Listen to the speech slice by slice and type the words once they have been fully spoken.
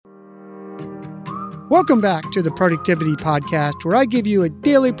Welcome back to the Productivity Podcast, where I give you a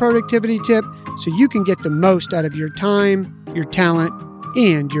daily productivity tip so you can get the most out of your time, your talent,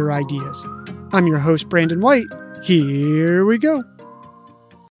 and your ideas. I'm your host, Brandon White. Here we go.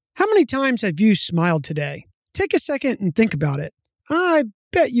 How many times have you smiled today? Take a second and think about it. I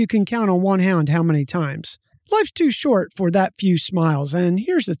bet you can count on one hand how many times. Life's too short for that few smiles, and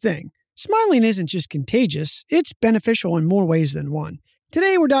here's the thing. Smiling isn't just contagious, it's beneficial in more ways than one.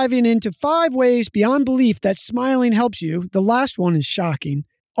 Today, we're diving into 5 ways beyond belief that smiling helps you. The last one is shocking,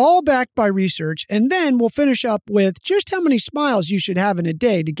 all backed by research. And then we'll finish up with just how many smiles you should have in a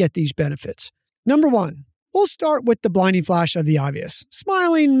day to get these benefits. Number 1, we'll start with the blinding flash of the obvious.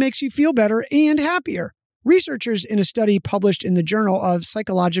 Smiling makes you feel better and happier. Researchers in a study published in the Journal of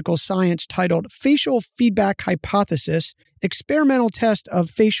Psychological Science titled Facial Feedback Hypothesis, Experimental Test of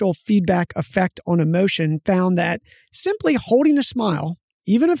Facial Feedback Effect on Emotion found that simply holding a smile,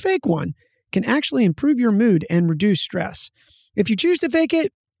 even a fake one, can actually improve your mood and reduce stress. If you choose to fake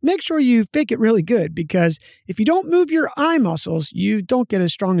it, make sure you fake it really good, because if you don't move your eye muscles, you don't get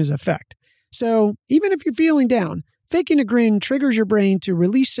as strong as effect. So even if you're feeling down, faking a grin triggers your brain to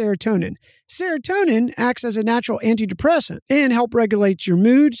release serotonin. Serotonin acts as a natural antidepressant and help regulate your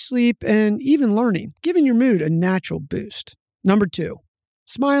mood, sleep, and even learning, giving your mood a natural boost. Number 2,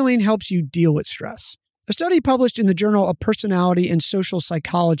 smiling helps you deal with stress. A study published in the Journal of Personality and Social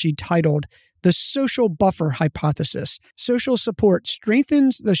Psychology titled The Social Buffer Hypothesis, Social Support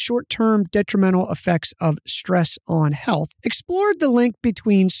Strengthens the Short-Term Detrimental Effects of Stress on Health, explored the link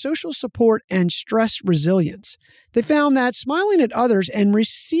between social support and stress resilience. They found that smiling at others and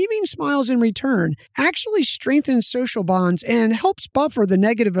receiving smiles in return actually strengthens social bonds and helps buffer the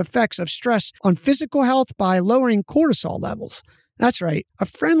negative effects of stress on physical health by lowering cortisol levels. That's right, a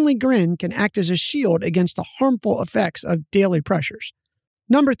friendly grin can act as a shield against the harmful effects of daily pressures.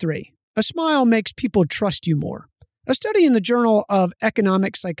 Number 3, a smile makes people trust you more. A study in the Journal of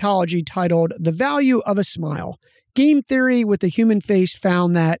Economic Psychology titled The Value of a Smile, Game Theory with the Human Face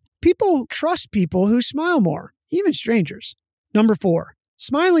found that people trust people who smile more, even strangers. Number 4,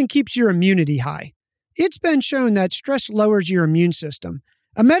 smiling keeps your immunity high. It's been shown that stress lowers your immune system.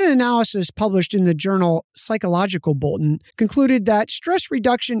 A meta-analysis published in the journal Psychological Bulletin concluded that stress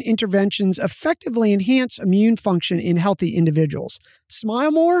reduction interventions effectively enhance immune function in healthy individuals.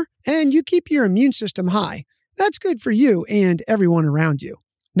 Smile more, and you keep your immune system high. That's good for you and everyone around you.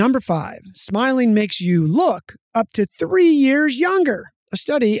 Number 5, smiling makes you look up to 3 years younger. A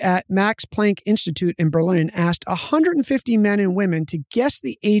study at Max Planck Institute in Berlin asked 150 men and women to guess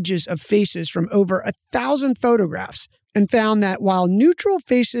the ages of faces from over 1,000 photographs, and found that while neutral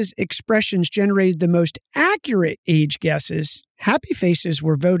faces expressions generated the most accurate age guesses, happy faces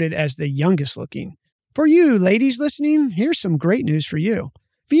were voted as the youngest looking. For you ladies listening, here's some great news for you.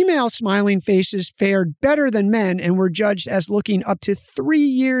 Female smiling faces fared better than men and were judged as looking up to 3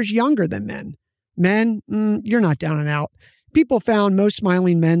 years younger than men. Men, you're not down and out. People found most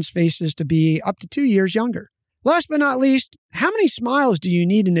smiling men's faces to be up to 2 years younger. Last but not least, how many smiles do you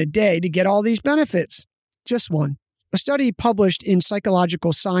need in a day to get all these benefits? Just one. A study published in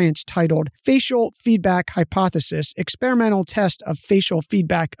Psychological Science titled Facial Feedback Hypothesis, Experimental Test of Facial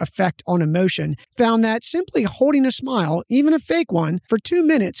Feedback Effect on Emotion found that simply holding a smile, even a fake one, for 2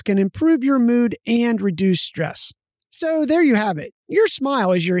 minutes can improve your mood and reduce stress. So there you have it. Your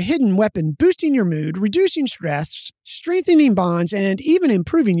smile is your hidden weapon, boosting your mood, reducing stress, strengthening bonds, and even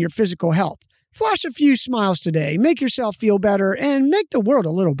improving your physical health. Flash a few smiles today, make yourself feel better, and make the world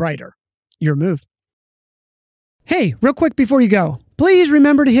a little brighter. Your move. Hey, real quick before you go, please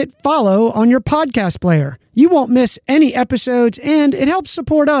remember to hit follow on your podcast player. You won't miss any episodes, and it helps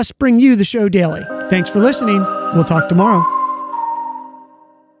support us bring you the show daily. Thanks for listening. We'll talk tomorrow.